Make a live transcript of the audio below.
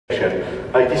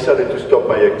I decided to stop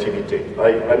my activity.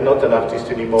 I'm not an artist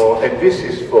anymore, and this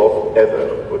is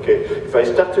forever, okay? If I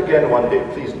start again one day,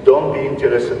 please don't be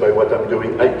interested by what I'm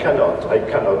doing. I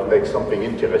cannot make something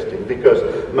interesting, because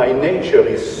my nature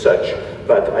is such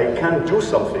that I can do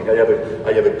something. I have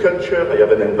a culture, I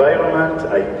have an environment,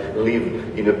 I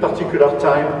live in a particular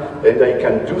time, and I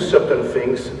can do certain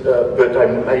things, but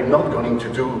I'm not going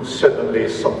to do suddenly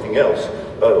something else,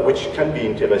 which can be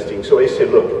interesting. So I say,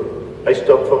 look, I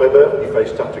stop forever. If I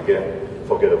start again,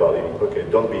 forget about it. Okay,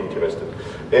 don't be interested.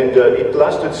 And it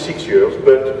lasted 6 years,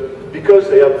 but because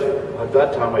at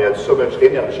that time I had so much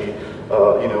energy,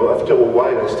 after a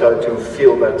while I started to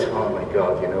feel that, oh my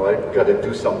God, I've got to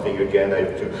do something again.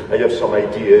 I have some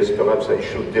ideas. Perhaps I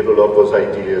should develop those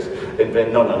ideas. And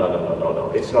then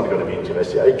no, it's not going to be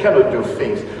interesting. I cannot do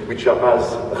things which are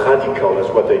as radical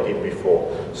as what I did before.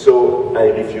 So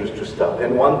I refused to start.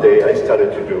 And one day I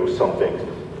started to do some things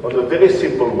on a very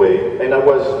simple way, and I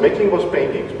was making those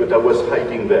paintings, but I was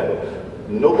hiding them.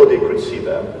 Nobody could see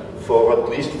them for at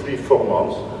least 3-4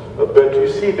 months. But you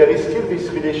see, there is still this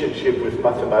relationship with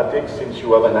mathematics, since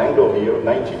you have an angle here,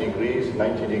 90 degrees,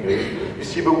 90 degrees. You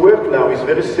see, the work now is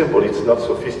very simple, it's not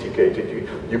sophisticated.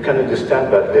 You can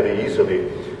understand that very easily.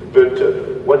 But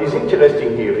what is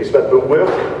interesting here is that the work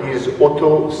is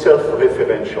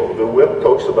self-referential. The work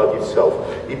talks about itself.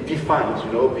 It defines,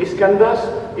 this canvas,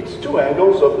 it's 2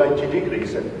 angles of 90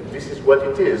 degrees, and this is what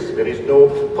it is. There is no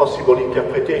possible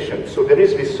interpretation. So there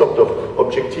is this sort of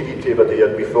objectivity that I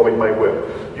had before in my work.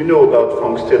 You know about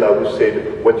Frank Stella, who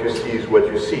said, what you see is what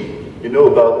you see. You know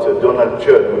about Donald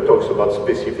Judd, who talks about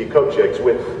specific objects.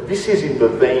 Well, this is in the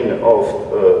vein of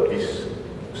this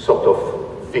sort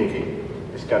of thinking.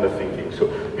 Kind of thinking. So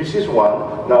this is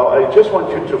one. Now I just want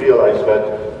you to realize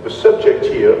that the subject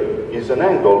here is an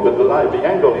angle, but the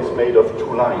angle is made of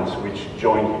 2 lines which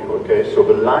join here, okay? So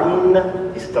the line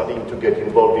is starting to get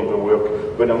involved in the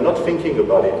work, but I'm not thinking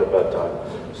about it at that time.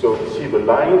 So you see the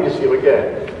line is here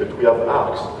again, but we have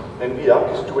arcs, and the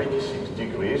arc is 286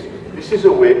 degrees. This is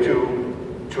a way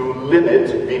to limit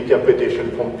the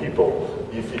interpretation from people.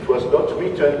 If it was not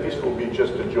written, this would be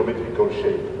just a geometrical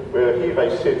shape. Where here I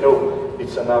say, no,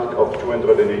 it's an arc of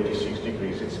 286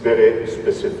 degrees. It's very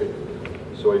specific.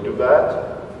 So I do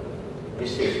that.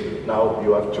 This is, now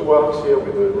you have 2 arcs here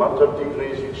with a amount of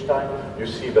degrees each time. You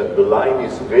see that the line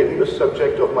is really the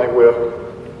subject of my work.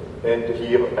 And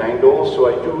here, angles. So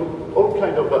I do all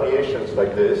kinds of variations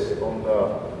like this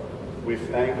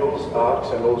with angles, arcs,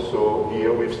 and also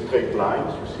here with straight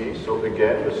lines, you see. So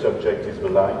again, the subject is the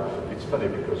line. It's funny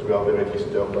because we are very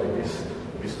disturbed by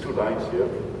these 2 lines here.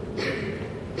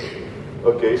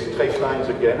 Okay, straight lines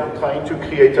again. I'm trying to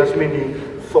create as many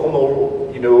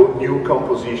formal, new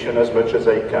composition as much as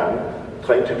I can.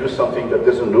 Trying to do something that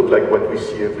doesn't look like what we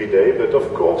see every day, but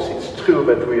of course it's true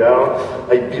that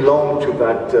I belong to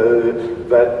that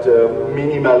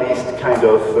minimalist kind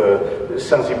of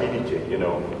sensibility,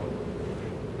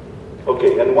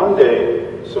 Okay, and one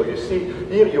day, so you see,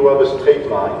 here you have a straight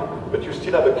line, but you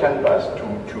still have a canvas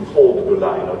to hold the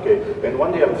line, okay? And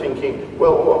one day I'm thinking,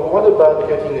 well, what about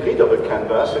getting rid of a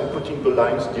canvas and putting the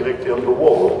lines directly on the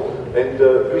wall? And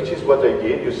which is what I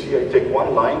did. You see, I take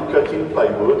one line, cut in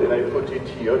plywood, and I put it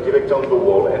here, direct on the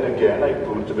wall, and again, I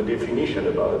put the definition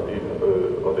of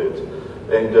it.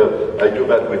 And I do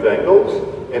that with angles,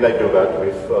 and I do that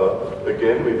with,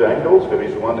 again, with angles. There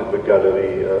is one at the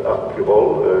Gallery Art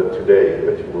Bureau today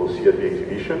that you will see at the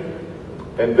exhibition.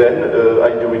 And then I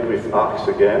do it with arcs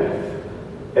again.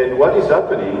 And what is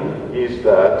happening is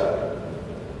that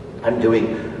I'm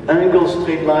doing angles,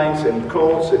 straight lines, and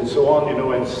chords, and so on,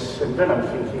 and then I'm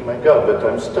thinking, my God, but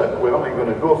I'm stuck. Where am I going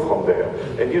to go from there?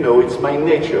 And it's my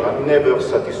nature. I'm never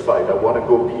satisfied. I want to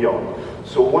go beyond.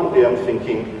 So one day I'm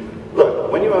thinking,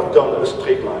 look, when you have done a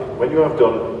straight line, when you have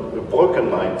done a broken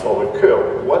line or a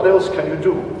curve, what else can you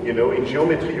do? In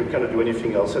geometry you cannot do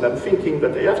anything else. And I'm thinking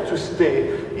that I have to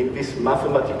stay in this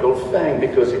mathematical thing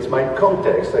because it's my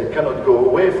context. I cannot go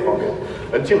away from it.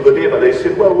 Until the day that I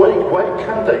said, well, why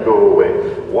can't I go away?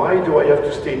 Why do I have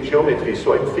to stay in geometry?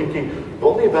 So I'm thinking, the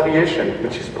only variation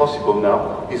which is possible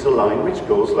now is a line which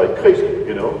goes like crazy,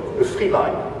 a free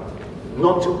line,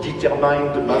 not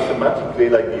determined mathematically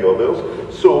like the others.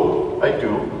 So I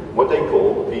do what I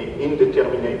call the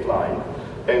indeterminate line.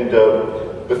 And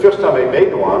the first time I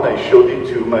made one, I showed it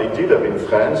to my dealer in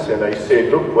France, and I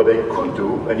said, look, what I could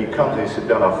do, and he comes and he said,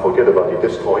 Bernar, forget about it,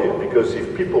 destroy it, because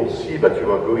if people see that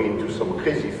you are going into some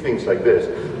crazy things like this,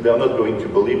 they are not going to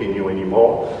believe in you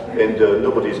anymore, and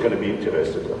nobody is going to be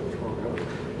interested.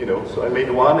 So I made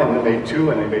 1, and I made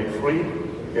 2, and I made 3,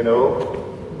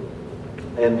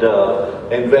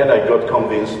 and then I got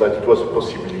convinced that it was a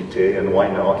possibility. activity, and why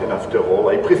not? And after all,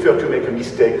 I prefer to make a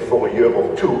mistake for a year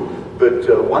or two, but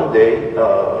one day,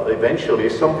 eventually,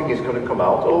 something is going to come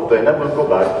out. Oh, then I will go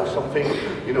back to something,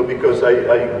 you know, because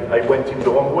I went in the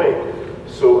wrong way.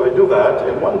 So I do that,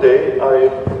 and one day,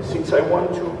 since I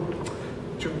want to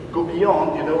go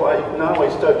beyond, you know, now I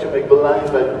start to make the line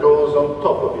that goes on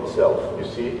top of itself, you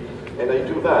see, and I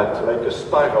do that like a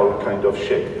spiral kind of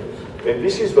shape. And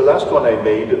this is the last one I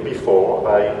made before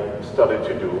I started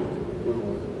to do,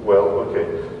 well, okay,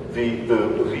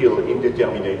 the real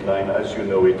indeterminate line as you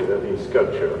know it in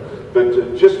sculpture.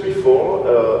 But just before,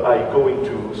 I go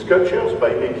into sculptures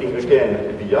by making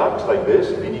again the arcs like this,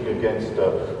 leaning against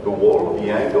the wall,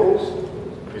 the angles.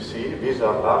 You see, these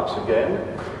are arcs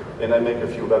again, and I make a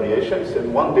few variations.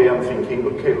 And one day I'm thinking,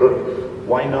 okay, look,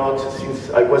 why not, since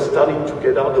I was starting to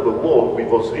get out of the wall with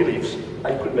those reliefs,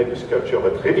 I could make a sculpture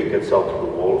that really gets out of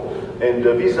the wall. And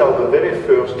these are the very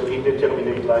first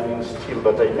indeterminate line in steel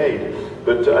that I made.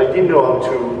 But I didn't know how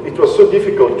to, it was so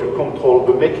difficult to control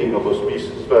the making of those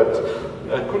pieces that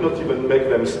I could not even make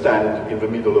them stand in the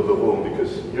middle of the room,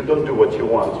 because you don't do what you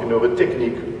want. You know, the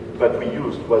technique that we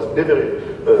used was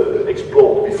never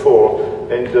explored before,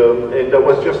 and I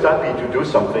was just happy to do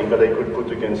something that I could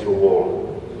put against the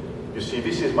wall. You see,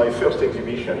 this is my first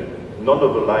exhibition. None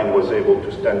of the line was able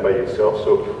to stand by itself,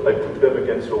 so I put them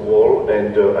against the wall,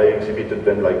 and I exhibited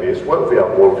them like this. Well, they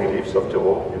are wall reliefs after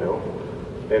all, you know.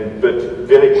 But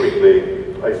very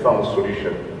quickly, I found a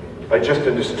solution. I just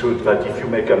understood that if you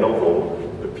make an oval,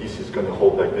 the piece is going to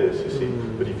hold like this, you see.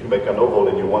 But if you make an oval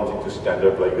and you want it to stand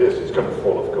up like this, it's going to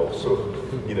fall, of course. So,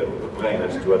 you know, the brain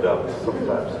has to adapt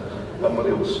sometimes. I'm a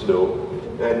little slow.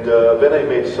 And then I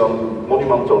made some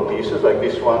monumental pieces, like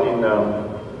this one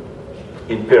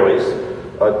in Paris,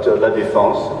 at La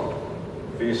Défense.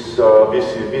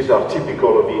 These are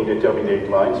typical of the indeterminate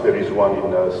lines. There is one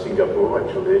in Singapore,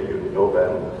 actually, you know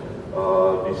them.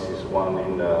 This is one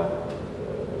in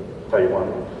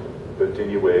Taiwan. But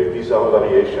anyway, these are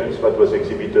variations that was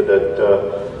exhibited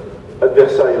at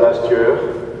Versailles last year.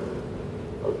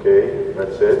 Okay,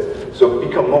 that's it. So it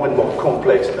become more and more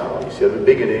complex now. You see, at the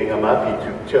beginning, I'm happy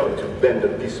to bend a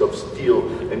piece of steel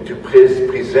and to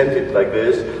present it like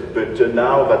this. But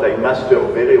now that I master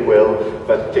very well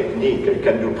that technique, I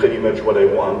can do pretty much what I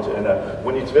want. And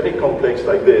when it's very complex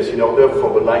like this, in order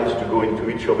for the lines to go into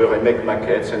each other, I make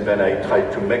maquettes and then I try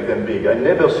to make them big. I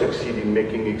never succeed in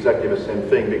making exactly the same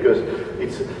thing, because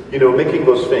it's, you know, making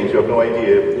those things, you have no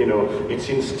idea, you know, it's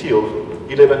in steel.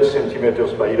 11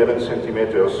 centimeters by 11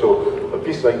 centimeters, so a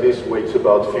piece like this weighs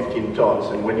about 15 tons,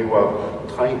 and when you are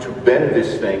trying to bend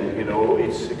this thing, you know,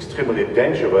 it's extremely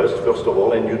dangerous, first of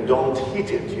all, and you don't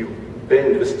heat it, you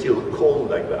bend the steel cold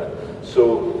like that.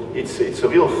 So it's a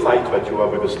real fight that you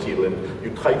have with the steel, and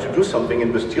you try to do something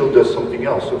and the steel does something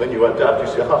else, so then you adapt,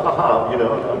 you say, ha ha ha, you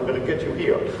know, I'm going to get you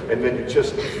here, and then you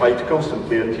just fight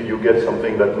constantly until you get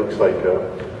something that looks like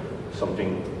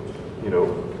something, you know,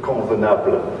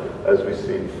 convenable, as we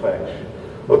say in French.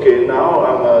 Okay, now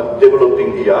I'm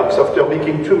developing the arcs. After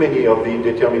making too many of the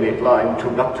indeterminate line,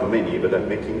 not too many, but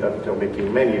after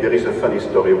making many, there is a funny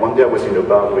story. One day I was in a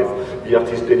bar with the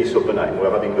artist Dennis Oppenheim. We're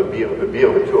having a beer,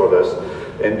 the two of us,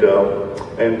 and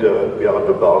we are at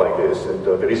the bar like this, and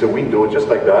there is a window just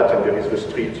like that, and there is the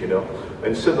street, you know.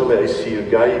 And suddenly I see a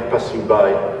guy passing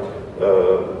by,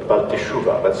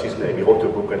 Balteshuva, that's his name. He wrote a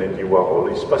book on Andy Warhol.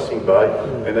 He's passing by,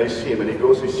 and I see him, and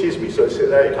he sees me, so I say,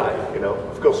 hey, hi, you know.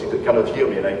 Of course, he cannot hear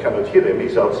me, and I cannot hear him.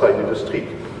 He's outside in the street.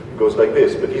 He goes like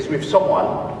this, but he's with someone,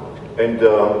 and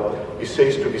he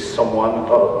says to this someone,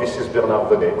 oh, this is Bernar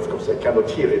Venet. Of course, I cannot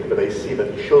hear it, but I see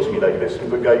that he shows me like this, and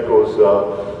the guy goes,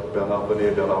 Bernar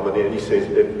Venet, and he says,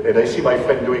 and I see my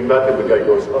friend doing that, and the guy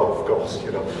goes, oh, of course,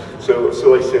 you know.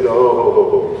 So I said,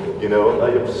 you know, I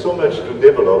have so much to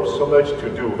develop, so much to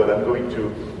do, but I'm going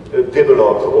to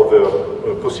develop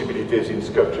other possibilities in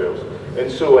sculptures.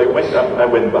 And so I went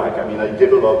back. I mean, I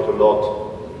developed a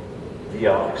lot the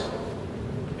arcs.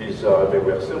 They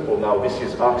were simple. Now this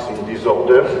is arcs in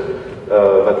disorder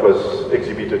that was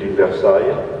exhibited in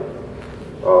Versailles.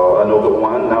 Another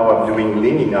one, now I'm doing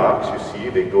leaning arcs, you see,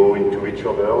 they go into each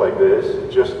other like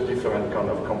this, just different kind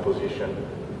of composition.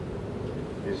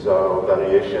 These are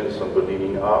variations on the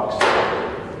leaning arcs.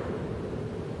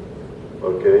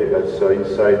 Okay, that's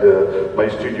inside my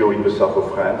studio in the south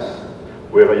of France,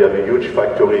 where I have a huge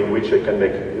factory in which I can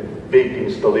make big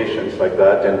installations like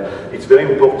that, and it's very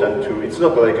important to, it's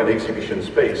not like an exhibition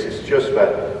space, it's just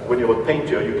that when you're a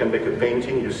painter, you can make a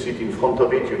painting, you sit in front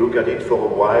of it, you look at it for a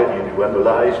while, you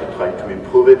analyze, you try to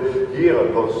improve it. Here,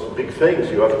 those big things,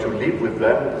 you have to live with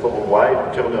them for a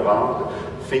while, turn around,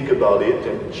 think about it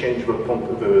and change the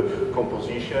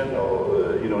composition,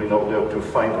 or in order to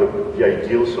find the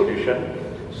ideal solution.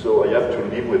 So I have to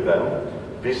live with them.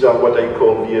 These are what I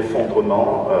call the effondrement.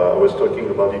 I was talking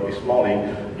about it this morning.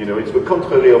 It's the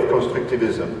contrary of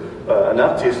constructivism. An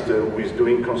artist who is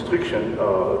doing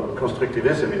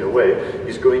constructivism in a way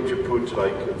is going to put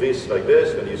like this,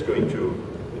 and he's going to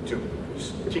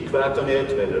stick that on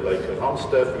it, and like round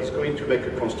stuff, he's going to make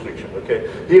a construction, okay?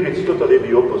 Here it's totally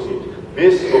the opposite.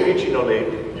 This, originally,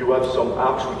 you have some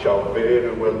arcs which are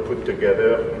very well put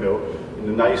together, in a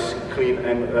nice, clean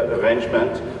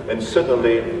arrangement, and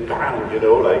suddenly, bang,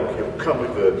 like you come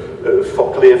with a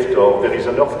forklift, or there is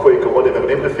an earthquake, or whatever,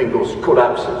 and everything goes,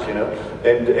 collapses,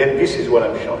 and this is what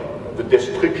I'm showing, the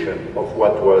destruction of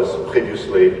what was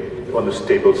previously on a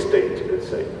stable state, let's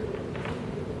say.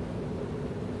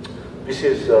 This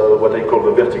is what I call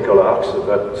the vertical arcs.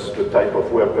 That's the type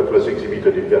of work that was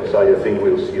exhibited in Versailles. I think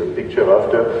we'll see a picture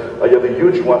after. I have a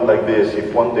huge one like this.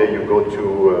 If one day you go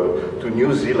to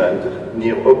New Zealand,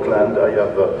 near Auckland, I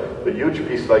have a huge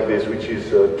piece like this, which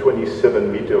is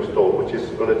 27 meters tall, which is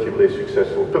relatively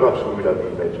successful. Perhaps we will have the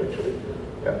image, actually.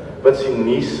 Yeah. That's in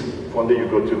Nice. One day you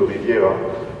go to the Riviera.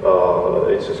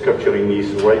 It's a sculpture in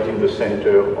Nice, right in the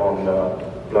center on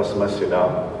Place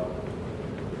Masséna.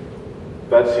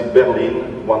 That's in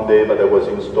Berlin, one day that I was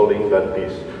installing that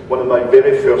piece. One of my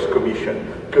very first commission,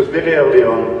 because very early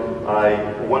on, I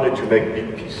wanted to make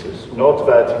big pieces. Not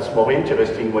that it's more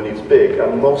interesting when it's big.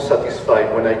 I'm more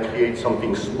satisfied when I create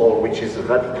something small, which is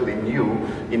radically new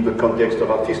in the context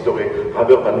of art history,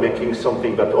 rather than making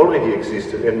something that already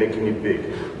existed and making it big.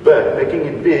 But making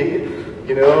it big,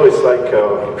 it's like,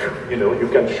 you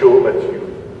can show that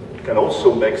you can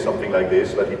also make something like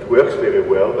this, that it works very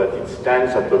well, that it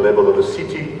stands at the level of a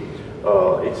city.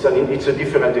 It's a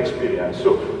different experience.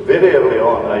 So very early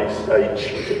on, I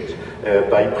cheated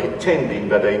by pretending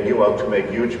that I knew how to make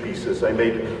huge pieces. I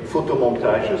made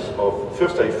photomontages of,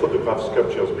 first I photographed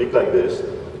sculptures big like this,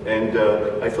 and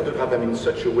I photographed them in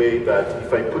such a way that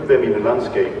if I put them in a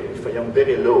landscape, if I am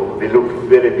very low, they look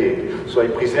very big. So I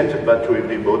presented that to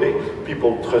everybody.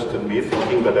 People trusted me,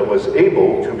 thinking that I was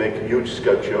able to make huge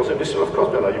sculptures. And they said, of course,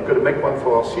 Bernar, you've got to make one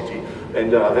for our city.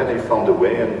 And then I found a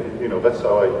way, and that's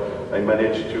how I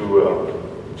managed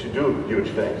to do huge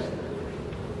things.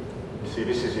 You see,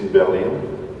 this is in Berlin.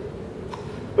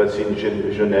 That's in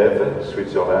Geneva,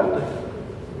 Switzerland.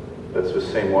 That's the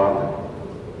same one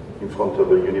in front of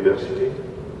the university.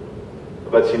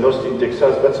 That's in Austin,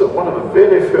 Texas. That's one of the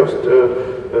very first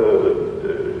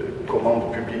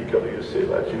commande publique, how do you say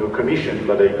that, commission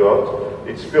that I got.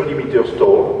 It's 30 meters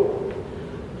tall,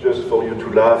 just for you to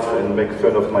laugh and make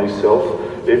fun of myself.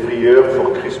 Every year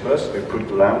for Christmas, we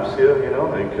put lamps here,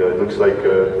 like it looks like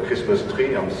a Christmas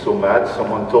tree. I'm so mad,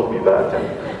 someone told me that, and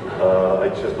I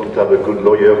just don't have a good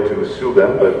lawyer to sue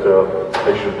them, but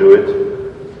I should do it.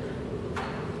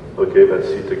 Okay, that's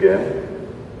it again.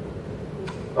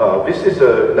 This is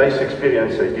a nice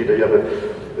experience I did. I have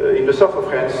in the south of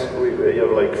France, I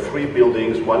have like 3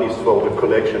 buildings. One is for the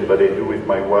collection that I do with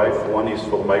my wife. One is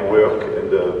for my work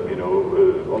and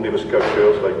only the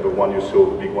sculptures, like the one you saw,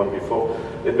 the big one before.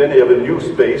 And then I have a new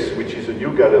space, which is a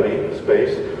new gallery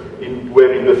space,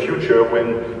 where in the future,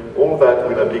 when all that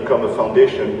will have become a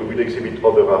foundation, we will exhibit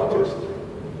other artists.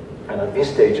 And at this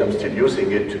stage, I'm still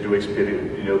using it to do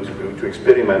to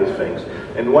experiment things.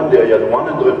 And one day I had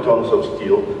 100 tons of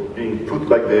steel being put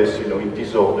like this, in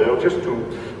disorder, just to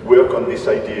work on this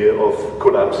idea of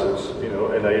collapses,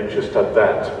 and I just had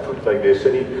that put like this.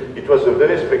 And it was a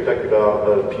very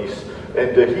spectacular piece.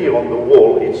 And here on the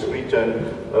wall, it's written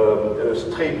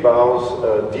straight bars,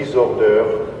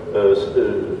 disorder,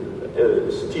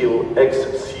 steel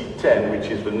XC10,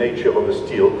 which is the nature of the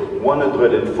steel,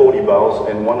 140 bars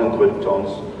and 100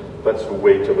 tons. That's the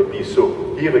weight of a piece.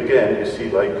 So here again, you see,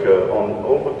 like on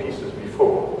all the pieces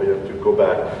before, I have to go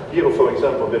back. Here, for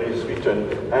example, there is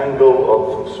written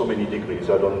angle of so many degrees,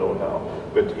 I don't know now.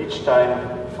 But each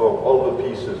time, for all the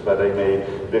pieces that I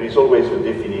made, there is always a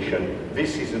definition.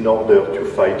 This is in order to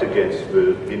fight against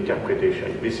the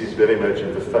interpretation. This is very much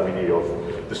in the family of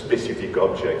the specific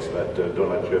objects that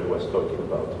Donald Judd was talking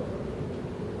about.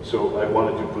 So I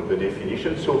wanted to put the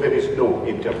definition, so there is no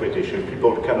interpretation.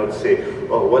 People cannot say,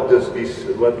 oh, what does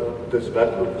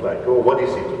that look like? Or what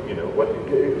is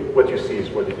it? What you see is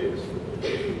what it is.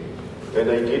 And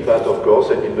I did that, of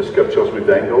course. I did the sculptures with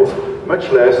angles.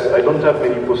 Much less, I don't have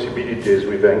many possibilities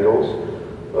with angles,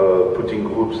 putting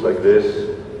groups like this.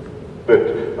 But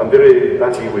I'm very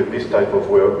happy with this type of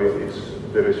work. It's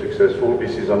very successful.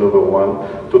 This is another one,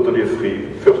 totally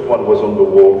free. First one was on the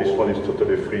wall. This one is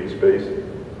totally free in space.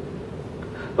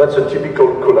 That's a typical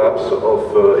collapse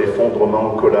of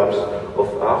effondrement, collapse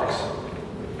of arcs.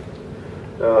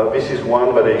 This is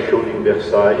one that I showed in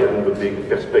Versailles, and the big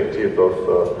perspective of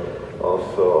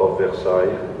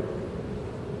Versailles.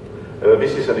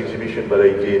 This is an exhibition that I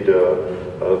did,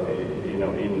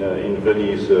 in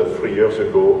Venice 3 years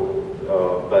ago.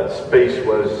 That space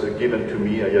was given to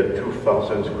me. I had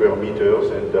 2,000 square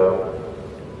meters, and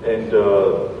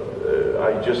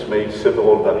I just made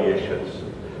several variations,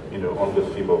 on the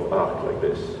theme of art like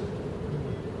this.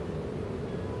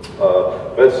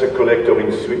 That's a collector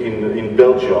in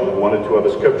Belgium who wanted to have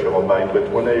a sculpture of mine, but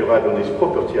when I arrived on his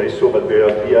property, I saw that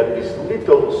he had these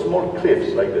little small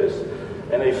cliffs like this.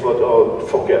 And I thought, oh,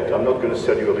 forget, I'm not going to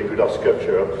sell you a regular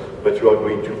sculpture, but you are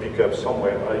going to pick up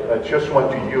somewhere. I just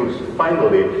want to use,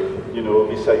 finally,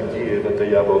 this idea that I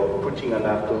have of putting an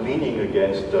art leaning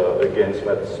against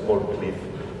that small cliff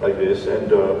like this.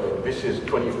 And this is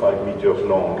 25 meters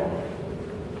long.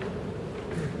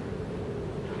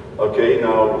 Okay,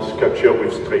 now sculpture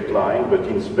with straight line, but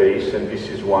in space, and this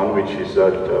is one which is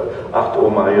at Art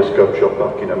Omaia Sculpture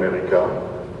Park in America.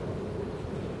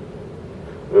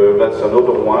 That's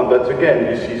another one, but again,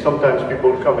 you see, sometimes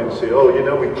people come and say, oh,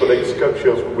 we collect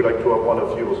sculptures, we would like to have one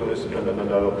of yours. And I say,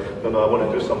 no, I want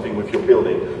to do something with your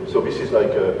building. So this is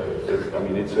like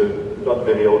it's a not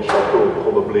very old chateau,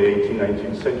 probably 18th,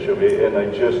 19th century, and I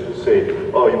just say,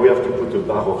 oh, we have to put a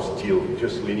bar of steel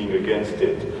just leaning against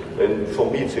it. And for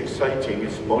me, it's exciting,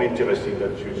 it's more interesting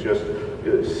than you just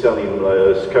selling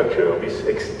sculpture. This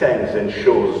extends and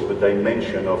shows the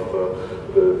dimension of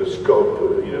the scope,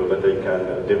 that I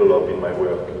can develop in my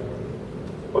work.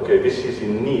 Okay, this is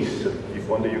in Nice. If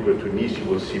one day you go to Nice, you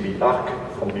will see the arc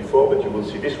from before, but you will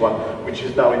see this one, which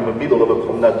is now in the middle of a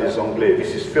Promenade des Anglais.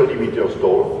 This is 30 meters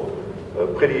tall,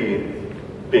 pretty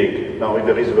big. Now,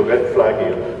 there is the red flag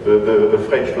here, the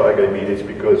French flag, I mean, it's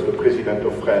because the President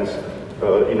of France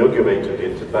inaugurated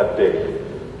it that day.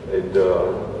 And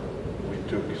we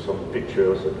took some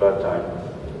pictures at that time.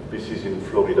 This is in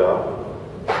Florida.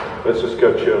 That's a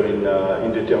sculpture in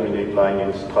indeterminate line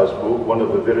in Strasbourg, one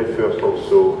of the very first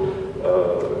also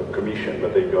commission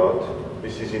that I got.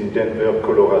 This is in Denver,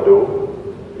 Colorado.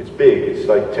 It's big, it's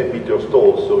like 10 meters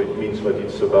tall, so it means that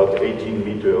it's about 18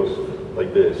 meters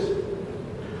like this.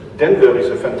 Denver is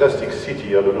a fantastic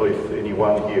city. I don't know if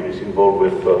anyone here is involved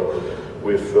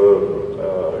with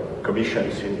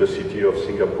commissions in the city of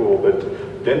Singapore, but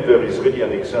Denver is really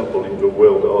an example in the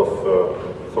world of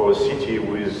for a city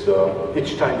with,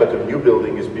 each time that a new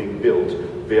building is being built,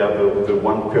 they have the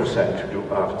 1% to do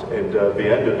art. And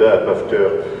they ended up,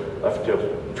 after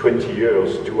 20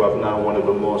 years, to have now one of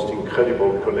the most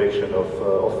incredible collection of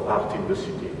art in the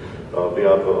city. They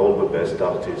have all the best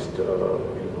artists,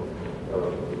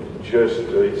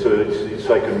 it's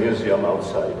like a museum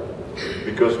outside,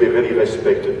 because they really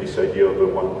respected this idea of the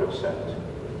 1%.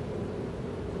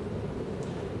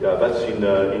 Yeah, that's in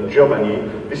Germany.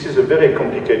 This is a very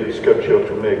complicated sculpture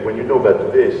to make. When you know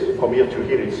that this, from here to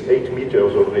here, it's 8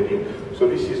 meters already. So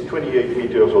this is 28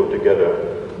 meters altogether.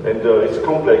 And it's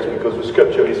complex because the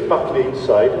sculpture is partly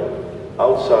inside,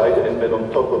 outside, and then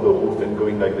on top of the roof and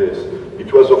going like this.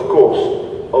 It was, of course,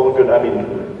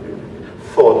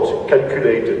 thought,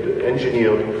 calculated,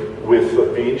 engineered with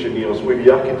the engineers, with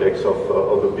the architects of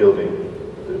the building.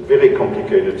 Very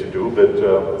complicated to do, but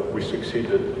we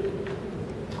succeeded.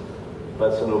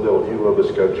 That's another view of the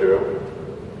sculpture.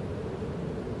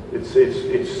 It's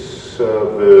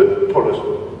the tallest.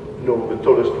 No, the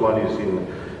tallest one is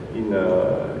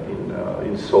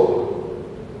in Seoul.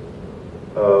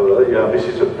 Yeah, this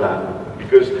is a plan.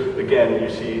 Because again, you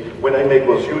see, when I make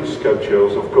those huge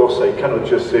sculptures, of course, I cannot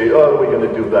just say, oh, we're going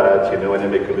to do that, and I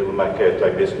make a little maquette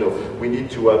like this. No, we need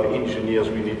to have engineers,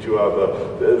 we need to have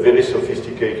a very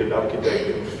sophisticated architect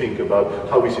to think about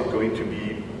how is it going to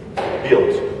be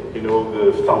built.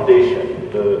 The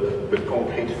foundation, the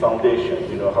concrete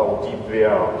foundation, how deep they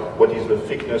are, what is the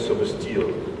thickness of the steel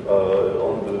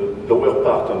on the lower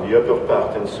part, on the upper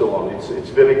part, and so on. It's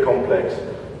very complex.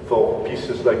 For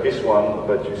pieces like this one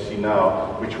that you see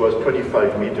now, which was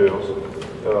 25 meters,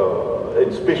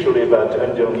 and especially that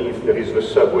underneath there is the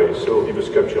subway, so if the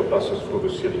sculpture passes through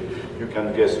the ceiling, you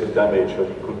can guess the damage that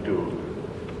it could do,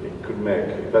 it could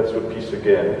make. That's the piece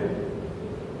again.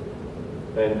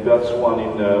 And that's one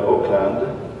in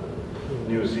Auckland,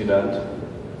 New Zealand.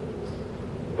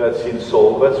 That's in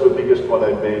Seoul. That's the biggest one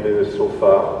I've made so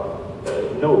far.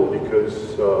 No,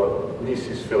 because this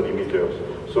is 30 meters.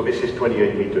 So this is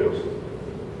 28 meters.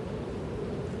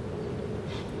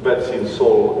 That's in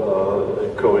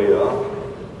Seoul, Korea.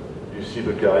 You see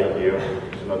the guy here.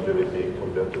 It's not very big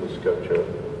compared to the sculpture.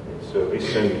 It's a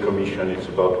recent commission. It's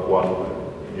about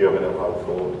 1 year and a half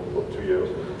or 2 years.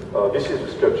 This is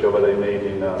a sculpture that I made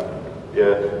in,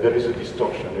 yeah, there is a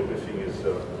distortion. Everything is,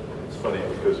 it's funny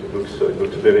because it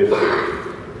looks very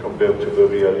thick compared to the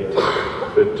reality.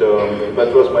 But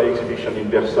that was my exhibition in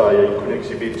Versailles. I could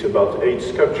exhibit about 8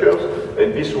 sculptures,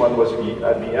 and this one was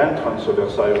at the entrance of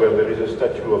Versailles, where there is a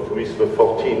statue of Louis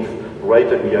XIV, right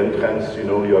at the entrance. You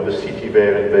know, you have a city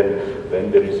there, and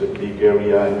then there is a big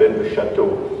area, and then the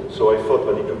chateau. So I thought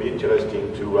that it would be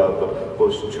interesting to have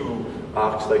those 2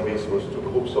 arcs like this, those 2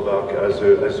 groups of arcs as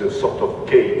a sort of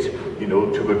gate, you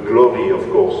know, to the glory, of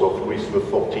course, of Louis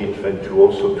XIV, and to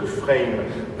also to frame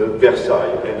the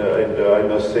Versailles. And I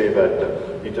must say that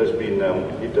it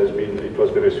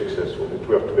was very successful. It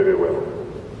worked very well.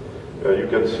 You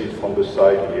can see it from the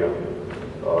side here.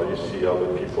 You see how the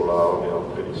people are. They are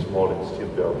pretty small, and still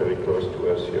they are very close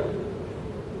to us here.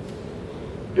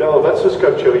 Yeah, well, that's a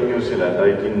sculpture in New Zealand.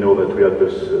 I didn't know that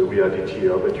we had it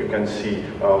here, but you can see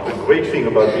the great thing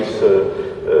about this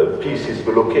piece is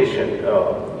the location.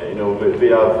 You know, they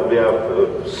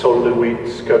have solid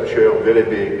sculpture, very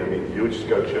big. I mean, huge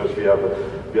sculptures. We have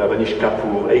Anish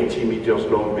Kapoor, 80 meters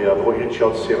long. We have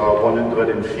Richard Serra,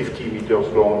 150 meters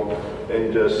long.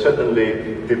 And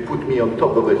suddenly they put me on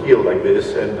top of a hill like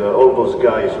this, and all those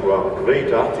guys who are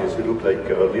great artists, they look like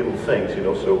little things, you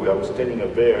know. So I'm standing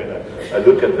up there, and I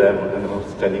look at them, and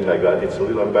I'm standing like that. It's a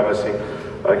little embarrassing.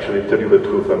 Actually, tell you the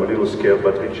truth, I'm a little scared,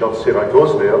 but Richard Serra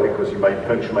goes there because he might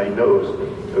punch my nose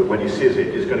when he sees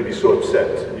it. He's going to be so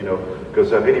upset, you know,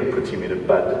 because I really put him in a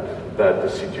bad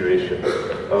situation.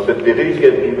 But they really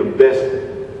gave me the best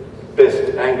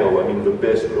angle, I mean the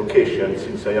best location,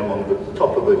 since I am on the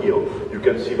top of the hill. You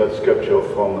can see that sculpture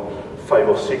from 5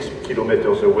 or 6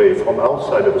 kilometers away, from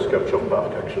outside of the sculpture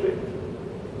park, actually.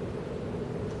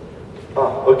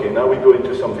 Okay, now we go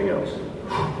into something else.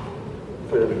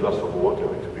 If I have a glass of water,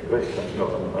 it would be great. No,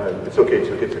 it's okay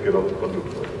to get on the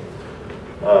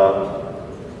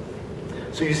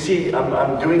So you see,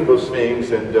 I'm doing those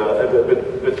things, and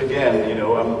but again, you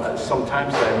know,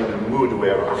 sometimes I'm in a mood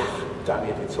where, damn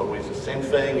it, it's always the same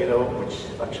thing, you know, which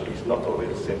actually is not always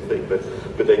the same thing,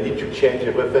 but I need to change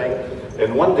everything.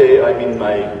 And one day I'm in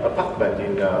my apartment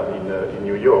in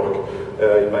New York,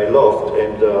 in my loft,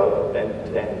 and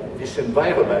this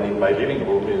environment in my living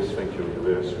room is, thank you,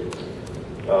 you're very sweet,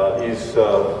 is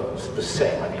the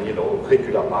same. I mean, you know,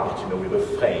 regular art, you know, with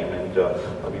a frame, and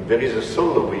I mean, there is a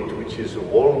silhouette, which is a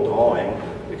wall drawing,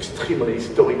 extremely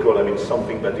historical. I mean,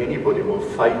 something that anybody will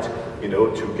fight, you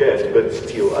know, to get. But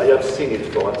still, I have seen it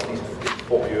for at least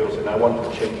 4 years, and I want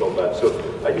to change all that. So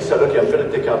I decided, okay, I'm going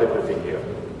to take out everything here,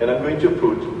 and I'm going to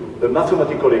put a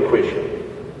mathematical equation,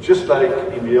 just like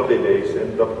in the early days.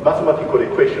 And the mathematical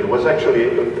equation was actually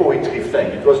a poetry thing.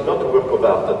 It was not a work of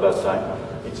art at that time.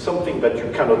 It's something that you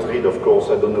cannot read, of course.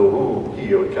 I don't know who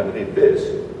here can read this.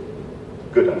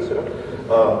 Good answer.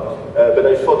 But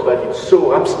I thought that it's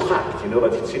so abstract, you know,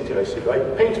 that it's interesting. I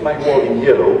paint my wall in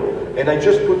yellow, and I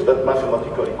just put that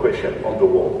mathematical equation on the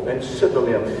wall. And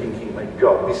suddenly I'm thinking, my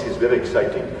God, this is very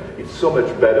exciting. It's so much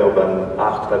better than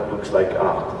art that looks like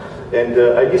art. And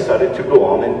I decided to go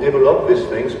on and develop this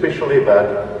thing, especially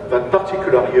that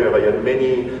particular year I had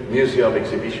many museum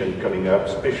exhibitions coming up,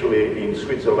 especially in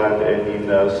Switzerland and in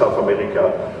South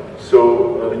America.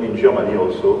 So, and in Germany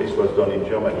also, this was done in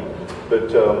Germany.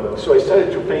 But, so I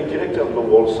started to paint directly on the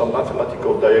wall some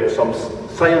mathematical diagram, some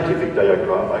scientific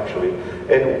diagram actually.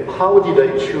 And how did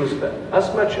I choose them?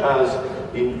 As much as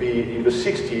in the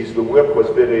 60s, the work was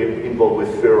very involved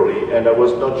with theory, and I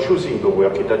was not choosing the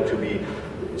work, it had to be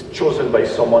chosen by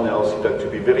someone else, it had to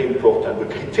be very important.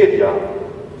 The criteria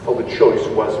for the choice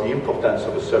was the importance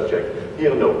of the subject.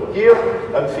 Here, no. Here,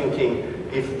 I'm thinking,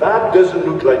 if that doesn't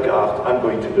look like art, I'm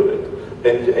going to do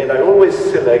it. And I always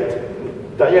select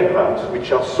diagrams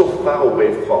which are so far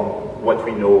away from what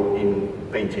we know in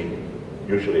painting,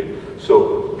 usually.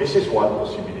 So this is one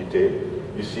possibility.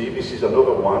 You see, this is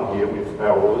another one here with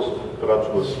arrows. Perhaps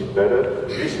we'll see it better.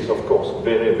 This is, of course,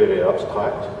 very, very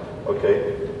abstract.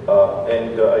 Okay,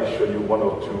 and I show you one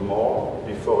or two more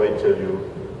before I tell you.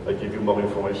 I give you more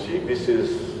information. This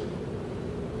is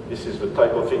the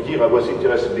type of thing. Here I was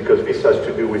interested because this has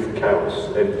to do with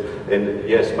chaos, and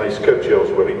yes, my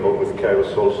sculptures were involved with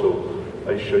chaos also.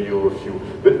 I show you a few,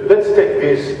 but let's take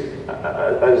this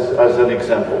as an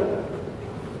example.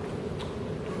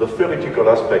 The theoretical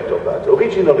aspect of that.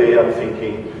 Originally, I'm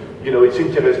thinking, you know, it's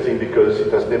interesting because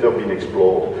it has never been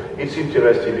explored. It's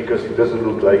interesting because it doesn't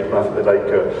look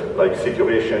like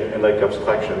figuration and like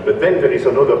abstraction. But then there is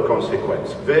another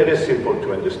consequence, very simple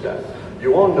to understand.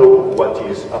 You all know what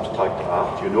is abstract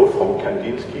art. You know, from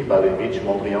Kandinsky, Malevich,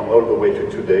 Mondrian, all the way to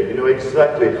today. You know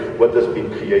exactly what has been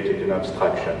created in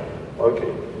abstraction.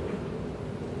 Okay.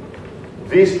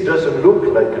 This doesn't look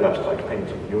like an abstract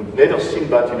painting. You've never seen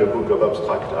that in a book of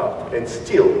abstract art. And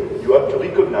still, you have to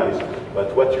recognize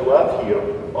that what you have here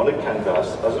on a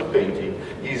canvas as a painting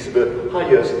is the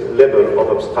highest level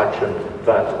of abstraction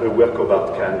that a work of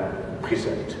art can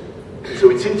present. So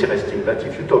it's interesting that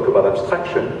if you talk about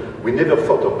abstraction, we never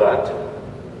thought of that,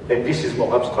 and this is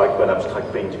more abstract than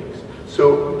abstract paintings.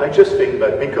 So I just think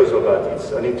that because of that,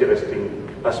 it's an interesting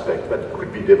aspect that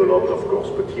could be developed, of course,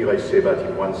 but here I say that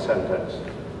in one sentence.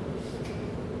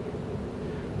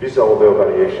 These are other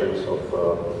variations of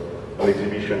an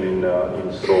exhibition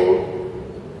in Seoul.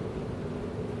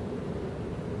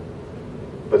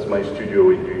 That's my studio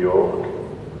in New York.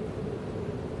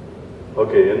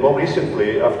 Okay, and more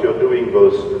recently, after doing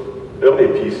those early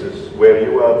pieces where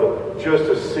you have just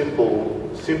a simple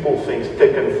things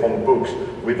taken from books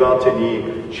without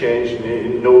any change,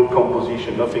 no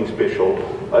composition, nothing special,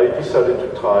 I decided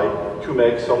to try to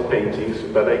make some paintings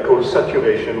that I call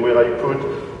saturation, where I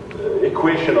put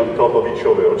equation on top of each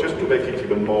other, just to make it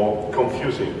even more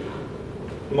confusing,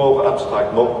 more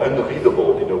abstract, more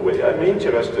unreadable in a way. I'm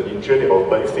interested in general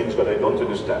by things that I don't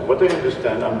understand. What I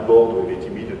understand, I'm bored with it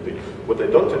immediately. What I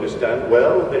don't understand,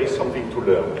 well, there is something to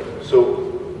learn. So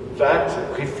that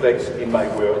reflects in my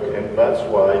work, and that's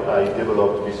why I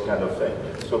developed this kind of thing.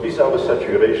 So these are the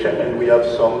saturation, and we have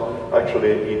some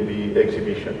actually in the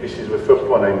exhibition. This is the first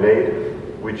one I made,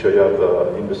 which I have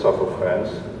in the south of France.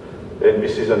 And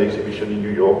this is an exhibition in New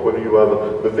York where you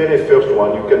have the very first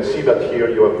one. You can see that here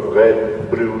you have red,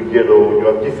 blue, yellow, you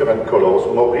have different colors.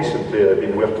 More recently, I've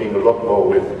been working a lot more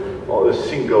with a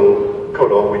single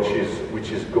color,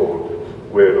 which is gold,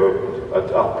 where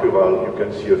at Art Plural you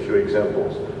can see a few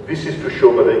examples. This is to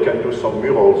show that I can do some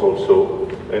murals also,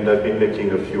 and I've been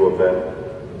making a few of them.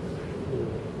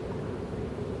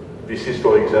 This is,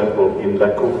 for example, in La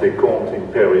Cour des Comptes in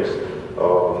Paris.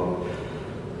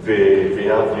 They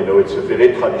have, you know, it's a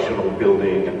very traditional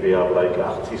building, and they have like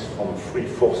artists from 3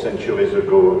 centuries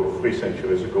ago,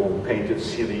 who painted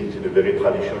ceilings in a very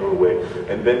traditional way.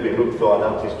 And then they look for an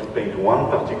artist to paint one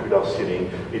particular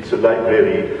ceiling. It's a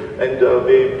library, and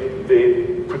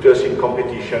they put us in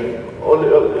competition.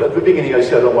 At the beginning, I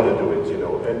said I don't want to do it, you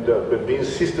know, and but they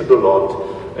insisted a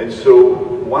lot. And so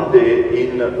one day,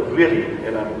 and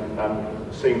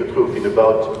I'm saying the truth, in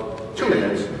about 2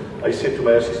 minutes, I said to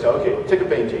my assistant, okay, take a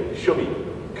painting, show me.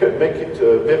 Make it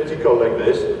vertical like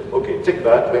this. Okay, take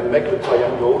that, then make the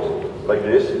triangles like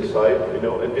this inside, you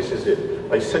know, and this is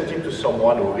it. I sent it to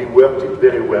someone who reworked it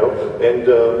very well, and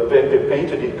then they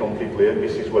painted it completely, and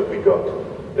this is what we got.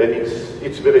 And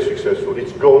it's very successful.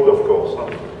 It's gold, of course, huh?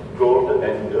 Gold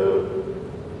and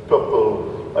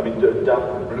purple, I mean the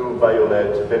dark blue,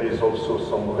 violet. There is also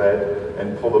some red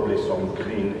and probably some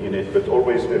green in it, but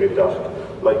always very dark,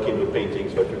 like in the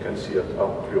paintings that you can see at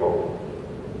Art Plural.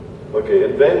 Okay,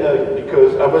 and then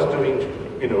because I was doing,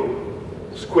 you know,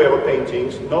 square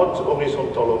paintings, not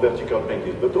horizontal or vertical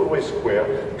paintings, but always square,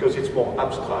 because it's more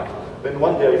abstract. Then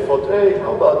one day I thought, hey,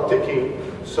 how about taking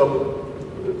some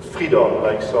freedom,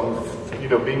 like some, you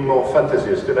know, being more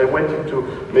fantasist. And I went into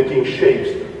making shapes,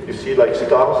 you see, like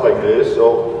stars like this,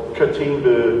 or cutting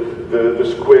the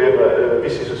square.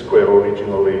 This is a square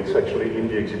originally, it's actually in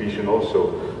the exhibition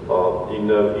also,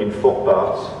 in 4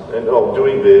 parts, and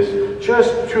doing this,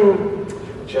 just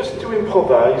to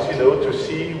improvise, you know, to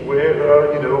see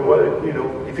where, you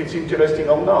know, if it's interesting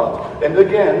or not. And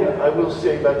again, I will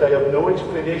say that I have no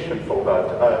explanation for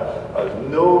that,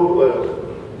 no,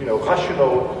 you know,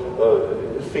 rational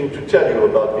thing to tell you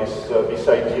about this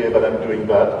idea that I'm doing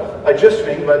that. I just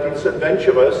think that it's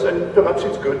adventurous, and perhaps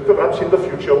it's good. Perhaps in the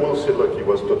future we'll say, look, he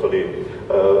was totally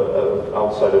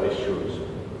outside of his shoes.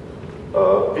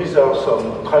 These are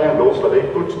some triangles that I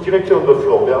put directly on the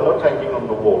floor. They are not hanging on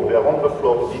the wall. They are on the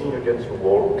floor, leaning against the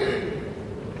wall.